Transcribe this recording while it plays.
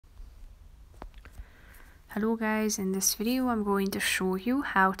Hello guys, in this video I'm going to show you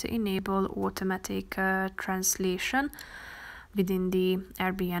how to enable automatic translation within the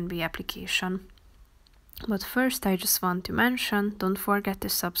Airbnb application. But first I just want to mention, don't forget to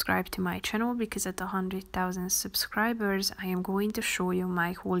subscribe to my channel because at 100,000 subscribers I am going to show you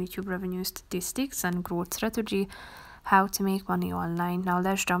my whole YouTube revenue statistics and growth strategy, how to make money online. Now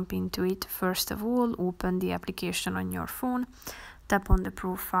let's jump into it. First of all, open the application on your phone. Tap on the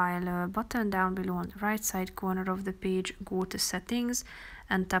profile button down below on the right side corner of the page, go to settings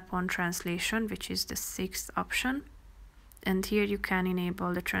and tap on translation, which is the 6th option. And here you can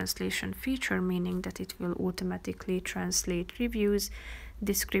enable the translation feature, meaning that it will automatically translate reviews,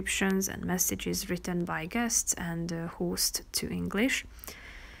 descriptions and messages written by guests and host to English.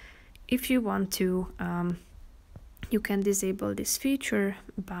 If you want to, you can disable this feature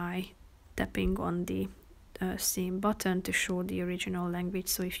by tapping on the same button to show the original language.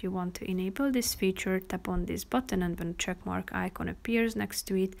 So if you want to enable this feature, tap on this button, and when a checkmark icon appears next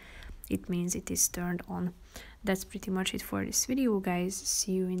to it, it means it is turned on. That's pretty much it for this video, guys.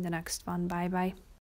 See you in the next one. Bye bye.